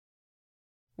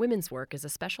Women's Work is a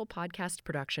special podcast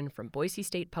production from Boise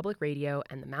State Public Radio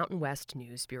and the Mountain West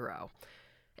News Bureau.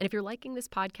 And if you're liking this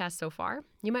podcast so far,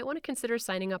 you might want to consider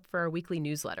signing up for our weekly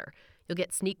newsletter. You'll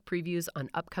get sneak previews on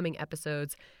upcoming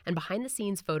episodes and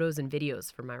behind-the-scenes photos and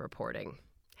videos from my reporting.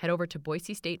 Head over to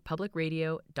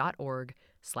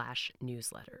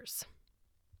boisestatepublicradio.org/newsletters.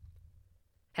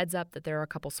 Heads up that there are a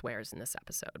couple swears in this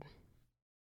episode.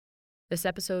 This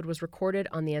episode was recorded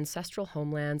on the ancestral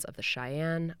homelands of the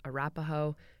Cheyenne,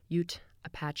 Arapaho, Ute,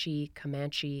 Apache,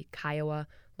 Comanche, Kiowa,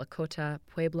 Lakota,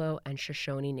 Pueblo, and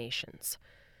Shoshone nations.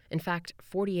 In fact,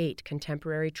 48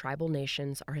 contemporary tribal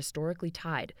nations are historically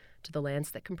tied to the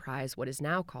lands that comprise what is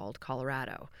now called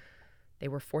Colorado. They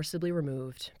were forcibly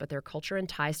removed, but their culture and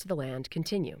ties to the land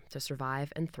continue to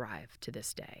survive and thrive to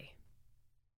this day.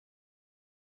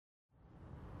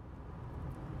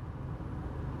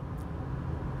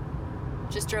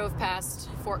 Just drove past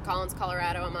Fort Collins,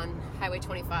 Colorado. I'm on Highway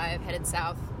 25, headed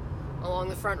south along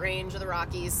the Front Range of the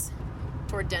Rockies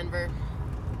toward Denver.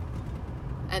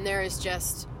 And there is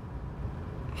just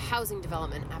housing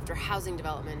development after housing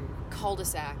development,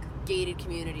 cul-de-sac, gated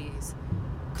communities,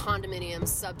 condominiums,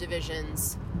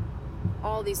 subdivisions,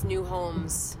 all these new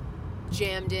homes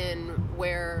jammed in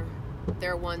where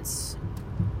there once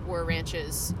were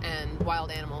ranches and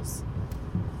wild animals.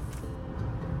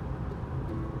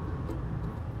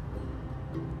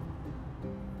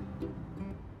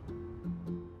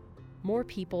 More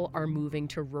people are moving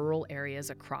to rural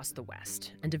areas across the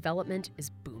West, and development is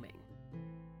booming.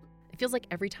 It feels like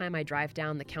every time I drive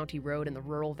down the county road in the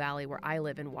rural valley where I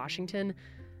live in Washington,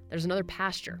 there's another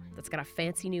pasture that's got a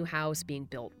fancy new house being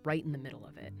built right in the middle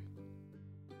of it.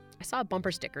 I saw a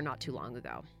bumper sticker not too long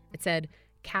ago. It said,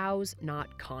 "Cows,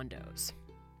 not condos."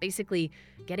 Basically,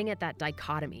 getting at that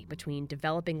dichotomy between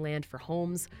developing land for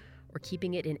homes or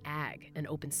keeping it in ag and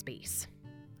open space.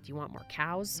 Do you want more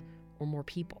cows or more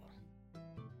people?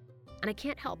 And I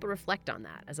can't help but reflect on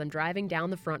that as I'm driving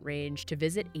down the Front Range to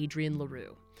visit Adrienne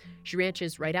LaRue. She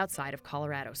ranches right outside of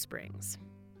Colorado Springs.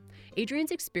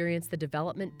 Adrienne's experienced the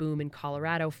development boom in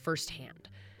Colorado firsthand,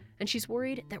 and she's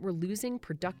worried that we're losing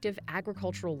productive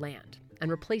agricultural land and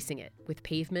replacing it with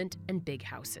pavement and big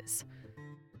houses.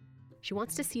 She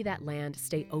wants to see that land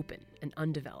stay open and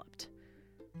undeveloped,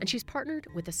 and she's partnered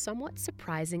with a somewhat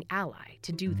surprising ally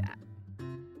to do that.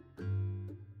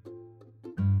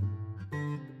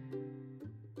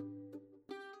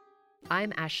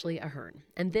 I'm Ashley Ahern,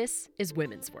 and this is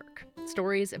Women's Work,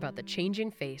 stories about the changing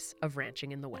face of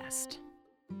ranching in the West.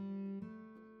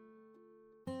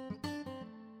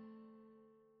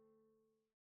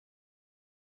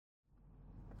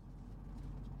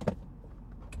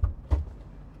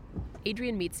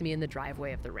 Adrienne meets me in the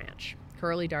driveway of the ranch,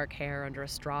 curly dark hair under a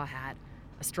straw hat,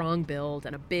 a strong build,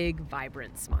 and a big,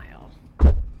 vibrant smile.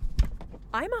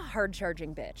 I'm a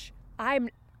hard-charging bitch.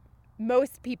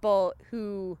 Most people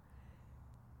who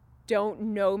don't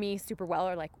know me super well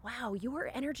are like, wow, your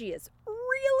energy is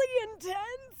really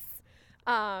intense.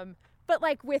 But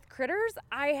like with critters,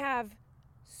 I have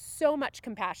so much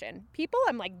compassion. People,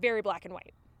 I'm like very black and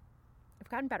white. I've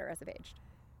gotten better as I've aged.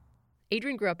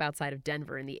 Adrienne grew up outside of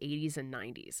Denver in the 80s and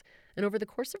 90s, and over the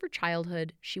course of her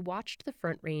childhood, she watched the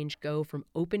Front Range go from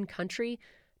open country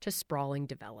to sprawling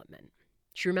development.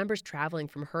 She remembers traveling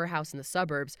from her house in the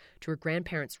suburbs to her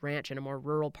grandparents' ranch in a more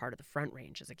rural part of the Front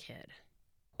Range as a kid.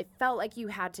 It felt like you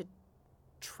had to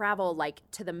travel like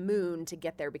to the moon to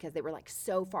get there because they were like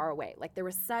so far away. Like there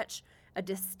was such a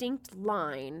distinct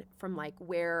line from like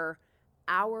where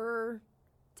our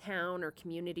town or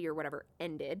community or whatever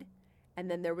ended, and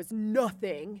then there was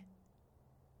nothing,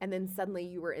 and then suddenly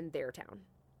you were in their town.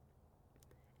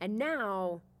 And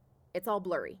now it's all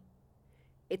blurry.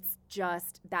 It's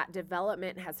just that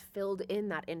development has filled in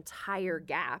that entire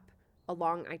gap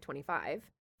along I-25.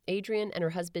 Adrienne and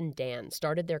her husband Dan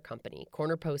started their company,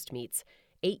 Corner Post Meats,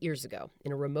 8 years ago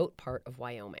in a remote part of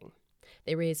Wyoming.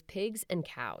 They raise pigs and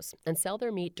cows and sell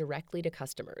their meat directly to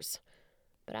customers.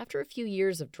 But after a few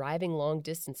years of driving long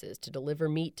distances to deliver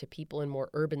meat to people in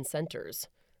more urban centers,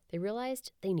 they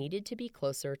realized they needed to be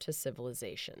closer to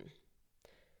civilization.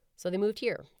 So they moved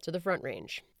here, to the Front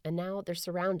Range, and now they're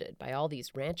surrounded by all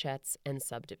these ranchettes and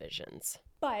subdivisions.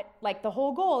 But like the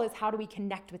whole goal is how do we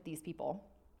connect with these people?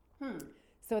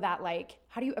 So that like,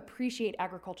 how do you appreciate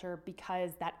agriculture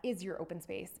because that is your open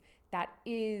space. That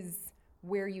is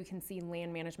where you can see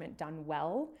land management done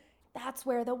well. That's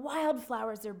where the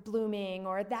wildflowers are blooming,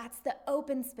 or that's the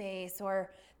open space,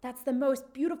 or that's the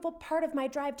most beautiful part of my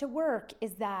drive to work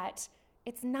is that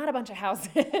it's not a bunch of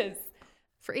houses.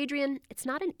 For Adrienne, it's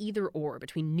not an either-or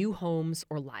between new homes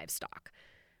or livestock.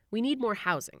 We need more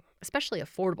housing, especially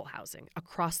affordable housing,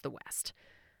 across the West.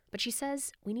 But she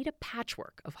says we need a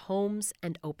patchwork of homes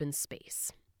and open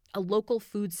space, a local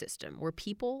food system where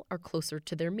people are closer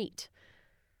to their meat.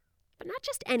 But not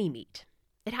just any meat.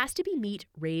 It has to be meat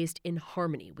raised in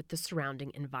harmony with the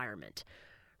surrounding environment,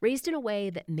 raised in a way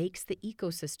that makes the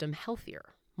ecosystem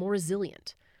healthier, more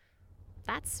resilient.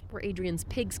 That's where Adrian's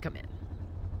pigs come in.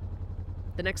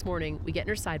 The next morning, we get in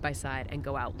her side-by-side and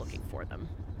go out looking for them.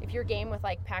 If you're game with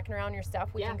like packing around your stuff,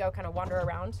 we can go kind of wander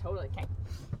around. Totally. Okay.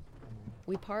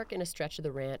 We park in a stretch of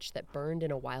the ranch that burned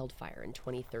in a wildfire in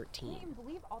 2013. I can't even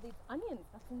believe all these onions.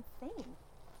 That's insane.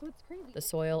 So it's crazy. The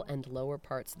soil and lower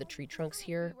parts of the tree trunks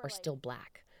here are still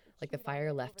black, like the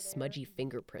fire left smudgy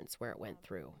fingerprints where it went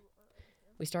through.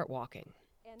 We start walking,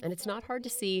 and it's not hard to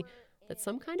see that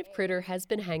some kind of critter has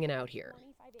been hanging out here.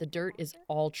 The dirt is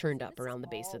all churned up around the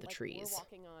base of the trees.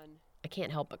 I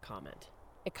can't help but comment.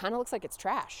 It kind of looks like it's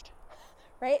trashed.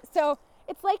 Right? So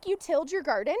it's like you tilled your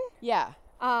garden, Yeah.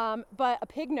 but a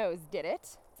pig nose did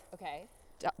it. Okay.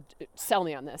 Sell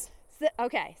me on this.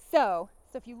 So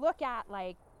if you look at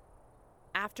like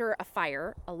after a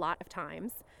fire, a lot of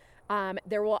times,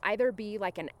 there will either be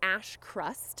like an ash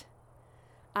crust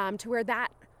to where that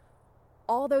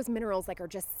all those minerals like are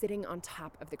just sitting on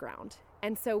top of the ground.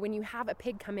 And so when you have a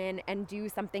pig come in and do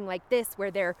something like this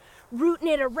where they're rooting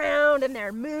it around and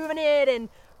they're moving it and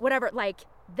whatever, like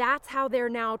that's how they're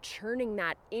now churning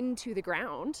that into the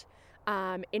ground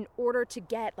in order to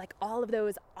get like all of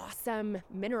those awesome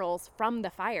minerals from the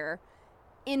fire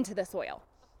into the soil.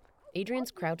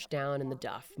 Adrian's crouched down in the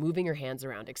duff, moving her hands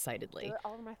around excitedly. They're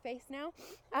all over my face now.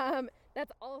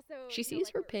 That's also... She sees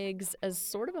her pigs as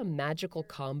sort of a magical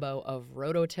combo of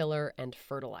rototiller and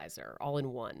fertilizer, all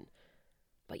in one.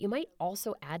 But you might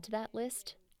also add to that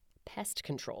list pest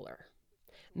controller.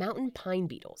 Mountain pine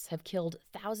beetles have killed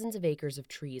thousands of acres of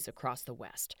trees across the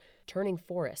West, turning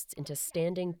forests into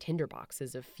standing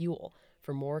tinderboxes of fuel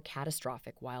for more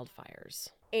catastrophic wildfires.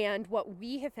 And what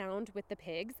we have found with the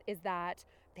pigs is that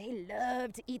they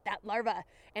love to eat that larva.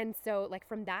 And so, like,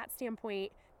 from that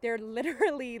standpoint, they're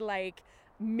literally, like,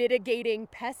 mitigating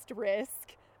pest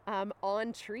risk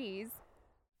on trees.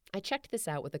 I checked this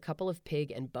out with a couple of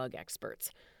pig and bug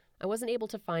experts. I wasn't able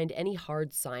to find any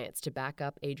hard science to back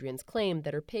up Adrian's claim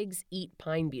that her pigs eat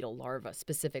pine beetle larvae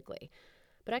specifically.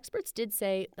 But experts did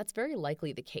say that's very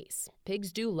likely the case.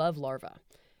 Pigs do love larvae,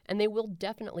 and they will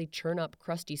definitely churn up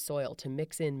crusty soil to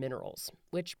mix in minerals,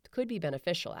 which could be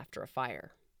beneficial after a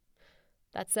fire.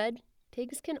 That said,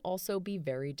 pigs can also be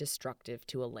very destructive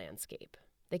to a landscape.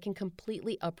 They can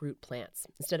completely uproot plants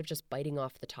instead of just biting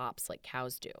off the tops like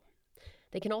cows do.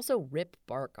 They can also rip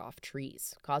bark off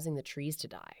trees, causing the trees to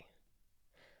die.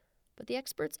 But the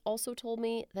experts also told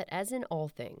me that as in all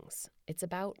things, it's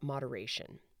about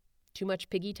moderation. Too much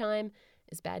piggy time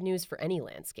is bad news for any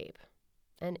landscape.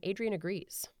 And Adrian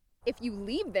agrees. If you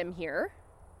leave them here,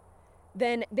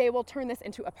 then they will turn this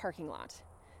into a parking lot.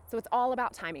 So it's all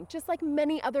about timing. Just like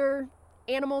many other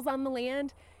animals on the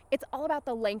land, it's all about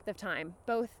the length of time,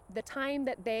 both the time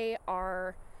that they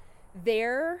are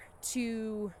there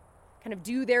to kind of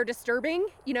do their disturbing,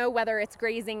 you know, whether it's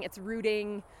grazing, it's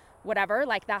rooting, whatever,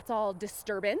 like that's all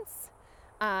disturbance.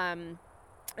 And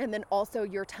then also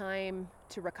your time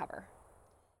to recover.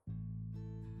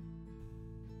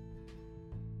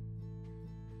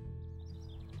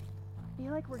 I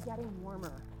feel like we're getting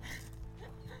warmer.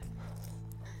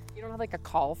 You don't have like a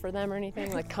call for them or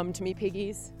anything? Like, come to me,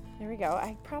 piggies? There we go.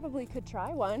 I probably could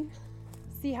try one.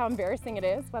 See how embarrassing it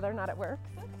is, whether or not it works.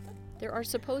 There are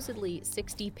supposedly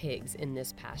 60 pigs in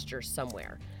this pasture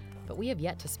somewhere, but we have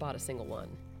yet to spot a single one.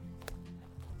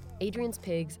 Adrian's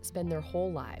pigs spend their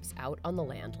whole lives out on the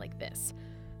land like this,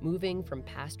 moving from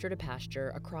pasture to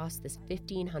pasture across this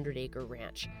 1,500-acre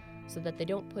ranch so that they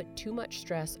don't put too much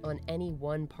stress on any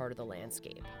one part of the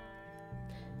landscape.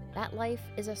 That life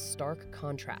is a stark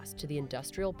contrast to the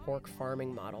industrial pork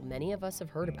farming model many of us have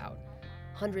heard about.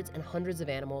 Hundreds and hundreds of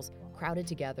animals crowded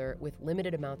together with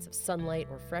limited amounts of sunlight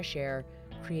or fresh air,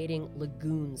 creating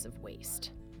lagoons of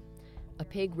waste. A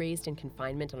pig raised in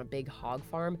confinement on a big hog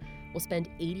farm will spend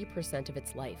 80% of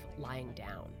its life lying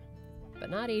down. But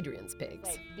not Adrian's pigs.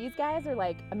 Like, these guys are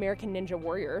like American Ninja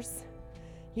Warriors,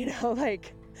 you know,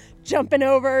 like jumping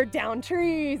over down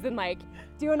trees and like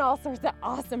doing all sorts of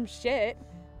awesome shit.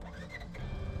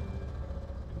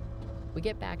 We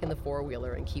get back in the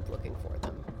four-wheeler and keep looking for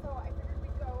them. So I figured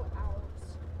we'd go out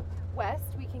west.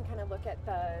 We can kind of look at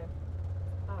the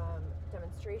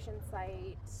demonstration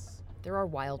site. There are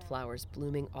wildflowers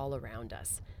blooming all around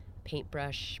us.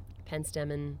 Paintbrush,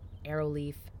 penstemon,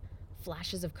 arrowleaf,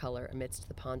 flashes of color amidst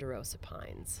the ponderosa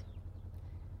pines.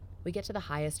 We get to the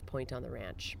highest point on the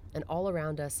ranch, and all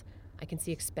around us, I can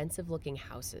see expensive-looking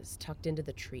houses tucked into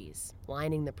the trees,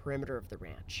 lining the perimeter of the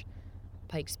ranch.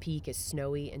 Pikes Peak is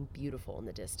snowy and beautiful in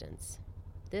the distance.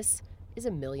 This is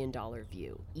 $1 million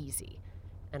view, easy,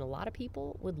 and a lot of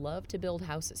people would love to build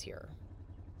houses here.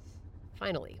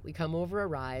 Finally, we come over a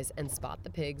rise and spot the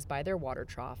pigs by their water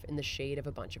trough in the shade of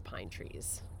a bunch of pine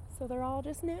trees. So they're all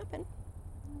just napping.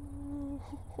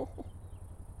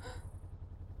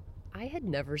 I had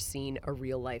never seen a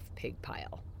real-life pig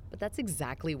pile, but that's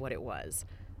exactly what it was.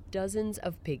 Dozens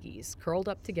of piggies curled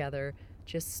up together,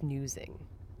 just snoozing.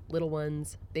 Little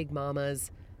ones, big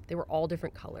mamas, they were all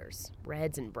different colors,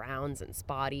 reds and browns and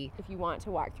spotty. If you want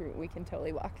to walk through, we can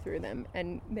totally walk through them,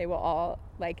 and they will all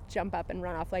like jump up and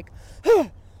run off like,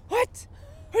 what?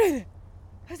 I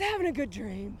was having a good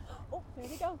dream. Oh, there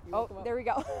we go. There we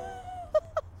go.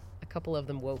 A couple of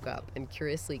them woke up and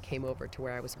curiously came over to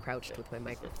where I was crouched with my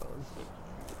microphone.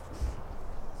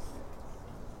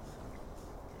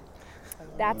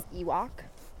 That's Ewok.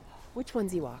 Which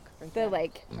one's Ewok? The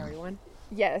like Hairy one?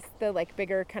 Yes, the like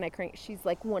bigger kind of crank. She's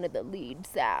like one of the lead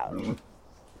sows.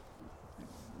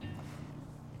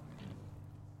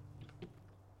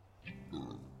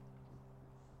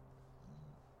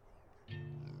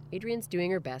 Adrian's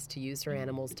doing her best to use her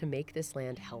animals to make this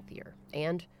land healthier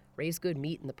and raise good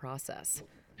meat in the process.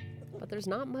 But there's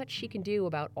not much she can do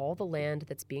about all the land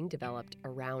that's being developed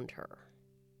around her.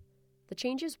 The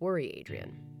changes worry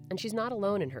Adrian, and she's not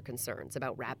alone in her concerns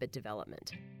about rapid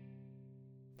development.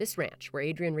 This ranch, where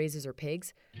Adrian raises her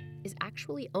pigs, is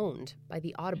actually owned by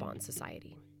the Audubon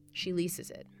Society. She leases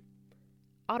it.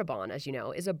 Audubon, as you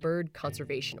know, is a bird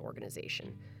conservation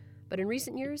organization, but in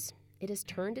recent years, it has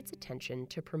turned its attention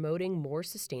to promoting more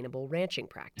sustainable ranching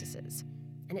practices,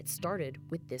 and it started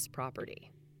with this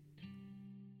property.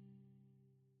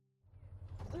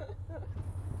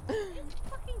 It's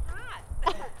fucking hot.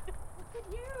 Look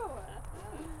at you.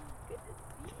 Good to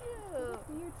see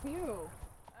you. You too.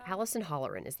 Allison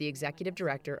Holleran is the executive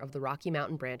director of the Rocky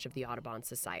Mountain branch of the Audubon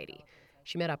Society.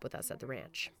 She met up with us at the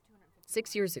ranch.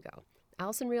 6 years ago,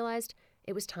 Allison realized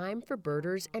it was time for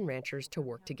birders and ranchers to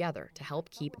work together to help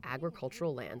keep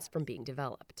agricultural lands from being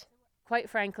developed. Quite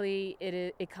frankly,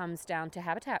 it comes down to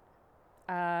habitat.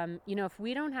 If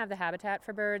we don't have the habitat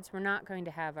for birds, we're not going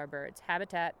to have our birds.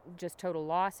 Habitat, just total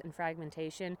loss and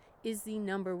fragmentation, is the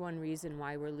number one reason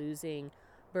why we're losing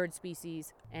bird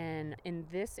species. And in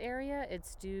this area,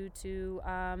 it's due to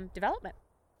development.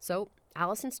 So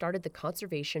Allison started the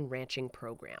Conservation Ranching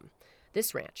Program.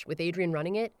 This ranch, with Adrian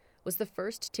running it, was the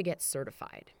first to get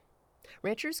certified.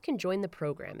 Ranchers can join the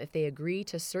program if they agree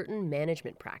to certain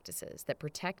management practices that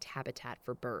protect habitat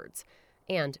for birds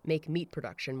and make meat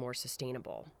production more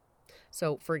sustainable.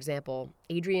 So, for example,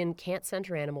 Adrian can't send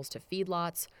her animals to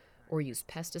feedlots or use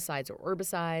pesticides or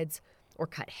herbicides or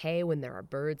cut hay when there are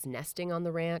birds nesting on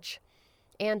the ranch.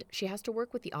 And she has to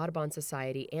work with the Audubon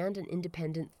Society and an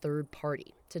independent third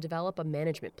party to develop a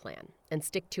management plan and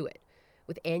stick to it,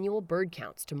 with annual bird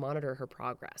counts to monitor her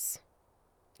progress.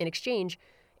 In exchange,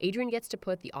 Adrian gets to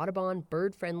put the Audubon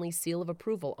bird-friendly seal of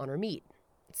approval on her meat.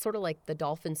 It's sort of like the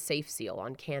Dolphin Safe seal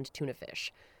on canned tuna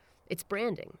fish. It's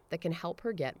branding that can help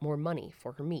her get more money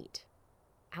for her meat.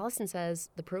 Allison says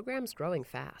the program's growing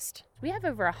fast. We have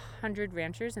over 100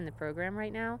 ranchers in the program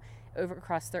right now,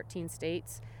 across 13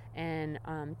 states, and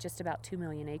just about 2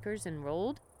 million acres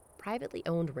enrolled. Privately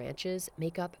owned ranches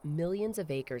make up millions of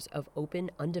acres of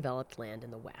open, undeveloped land in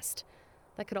the West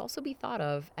that could also be thought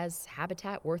of as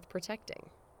habitat worth protecting.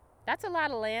 That's a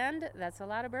lot of land. That's a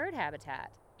lot of bird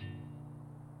habitat.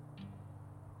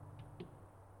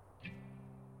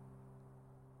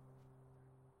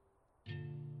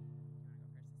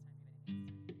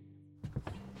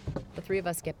 The three of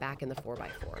us get back in the 4x4.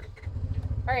 All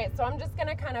right, so I'm just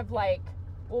gonna kind of like,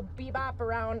 we'll bebop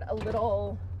around a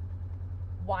little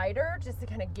wider just to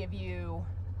kind of give you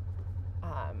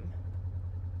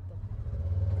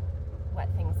what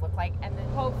things look like, and then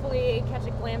hopefully catch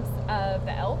a glimpse of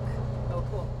the elk. Oh,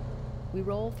 cool. We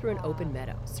roll through an open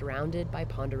meadow surrounded by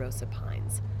ponderosa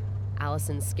pines.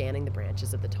 Allison's scanning the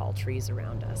branches of the tall trees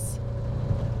around us.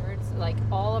 Birds, like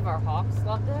all of our hawks,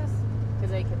 love this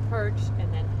because they can perch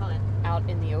and then hunt out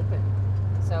in the open.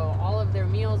 So all of their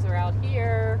meals are out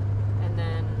here, and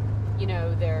then,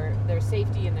 their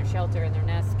safety and their shelter and their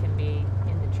nests can be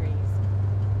in the trees.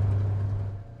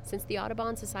 Since the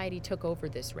Audubon Society took over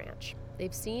this ranch,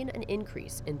 they've seen an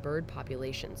increase in bird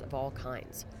populations of all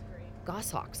kinds.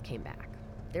 Goshawks came back.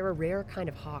 They're a rare kind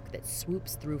of hawk that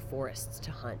swoops through forests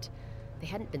to hunt. They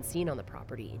hadn't been seen on the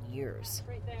property in years.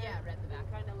 Right there. Yeah, right in the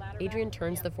back. Kind of ladder Adrian back.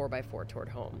 turns the 4x4 toward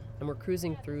home, and we're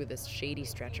cruising through this shady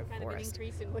stretch of Kind forest. an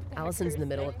increase in woodpeckers. Allison's in the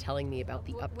middle of telling me about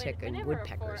the uptick in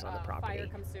woodpeckers on the Fire property.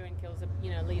 comes through and kills,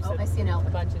 leaves I see an elk. a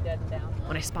bunch of dead and down.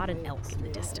 When I spot an elk in the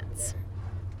distance.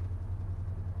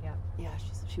 Yeah,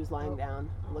 she was lying down,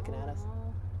 looking at us.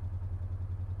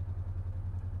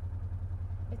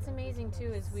 It's amazing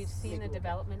too, as we've seen the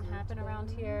development happen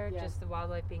around here, just the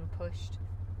wildlife being pushed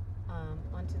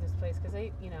onto this place, because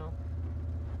they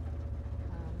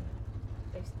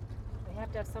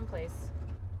have to have some place.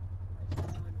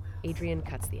 Adrian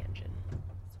cuts the engine. So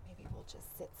maybe we'll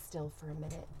just sit still for a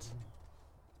minute.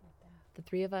 The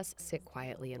three of us sit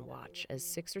quietly and watch as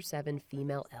 6 or 7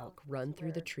 female elk run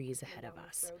through the trees ahead of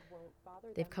us.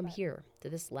 They've come here, to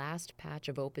this last patch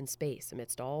of open space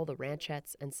amidst all the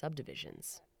ranchettes and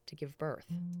subdivisions, to give birth.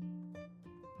 We'll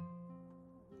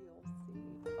see.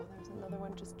 Oh, there's another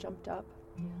one just jumped up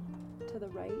to the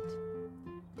right.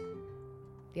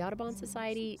 The Audubon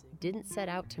Society didn't set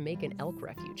out to make an elk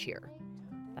refuge here.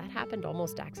 That happened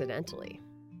almost accidentally.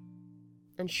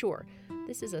 And sure,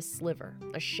 this is a sliver,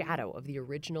 a shadow of the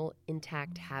original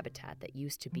intact habitat that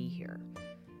used to be here.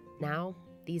 Now,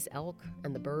 these elk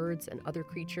and the birds and other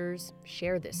creatures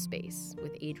share this space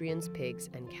with Adrian's pigs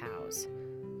and cows.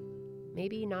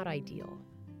 Maybe not ideal,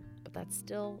 but that's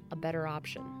still a better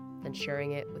option than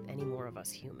sharing it with any more of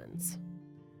us humans.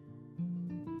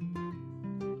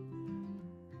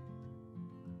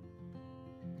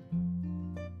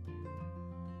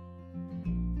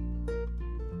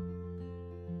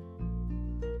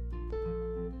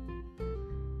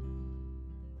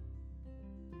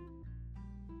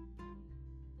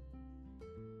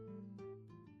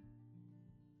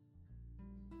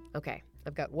 Okay,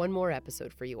 I've got one more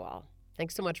episode for you all.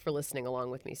 Thanks so much for listening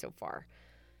along with me so far.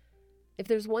 If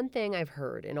there's one thing I've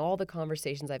heard in all the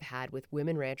conversations I've had with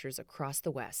women ranchers across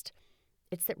the West,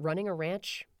 it's that running a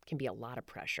ranch can be a lot of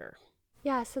pressure.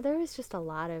 Yeah, so there was just a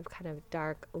lot of kind of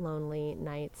dark, lonely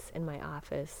nights in my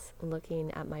office looking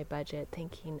at my budget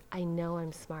thinking, I know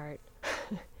I'm smart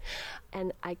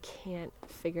and I can't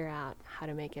figure out how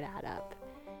to make it add up.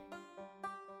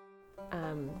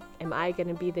 Am I going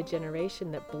to be the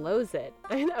generation that blows it?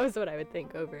 That was what I would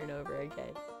think over and over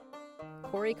again.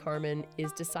 Corey Carmen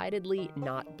is decidedly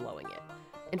not blowing it.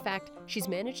 In fact, she's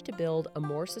managed to build a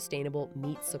more sustainable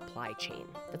meat supply chain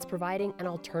that's providing an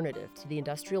alternative to the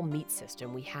industrial meat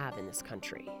system we have in this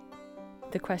country.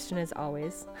 The question is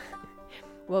always,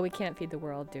 well, we can't feed the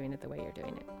world doing it the way you're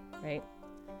doing it, right?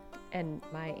 And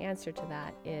my answer to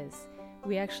that is,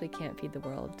 we actually can't feed the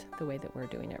world the way that we're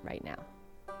doing it right now.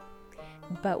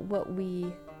 But what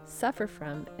we suffer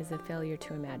from is a failure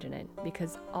to imagine it,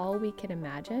 because all we can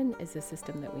imagine is the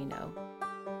system that we know.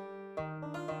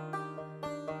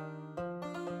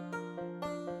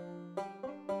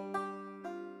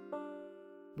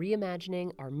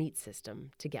 Reimagining our meat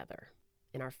system together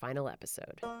in our final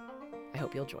episode. I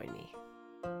hope you'll join me.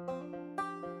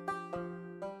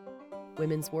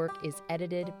 Women's Work is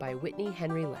edited by Whitney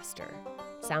Henry Lester.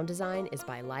 Sound design is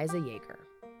by Liza Yeager.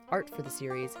 Art for the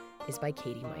series is by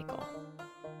Katie Michael.